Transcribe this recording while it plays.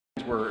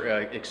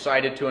We're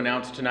excited to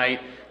announce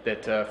tonight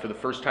that for the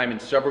first time in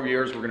several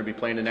years, we're going to be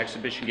playing an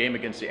exhibition game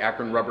against the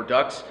Akron Rubber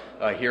Ducks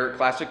here at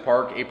Classic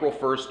Park, April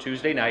 1st,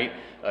 Tuesday night.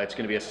 It's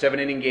going to be a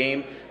 7-inning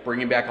game,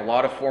 bringing back a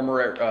lot of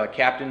former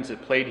captains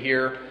that played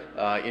here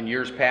in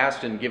years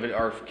past and giving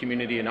our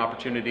community an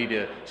opportunity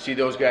to see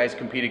those guys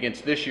compete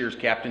against this year's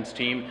captain's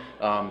team.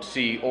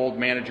 See old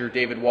manager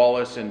David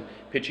Wallace and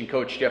pitching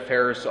coach Jeff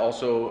Harris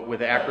also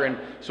with Akron.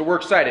 So we're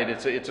excited.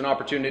 It's an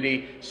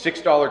opportunity.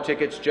 $6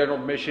 tickets, general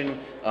admission,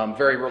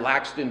 very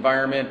relaxed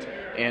environment.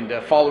 And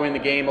following the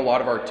game, a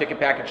lot of our ticket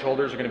package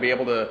holders are going to be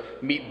able to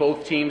meet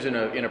both teams in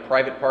a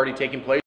private party taking place.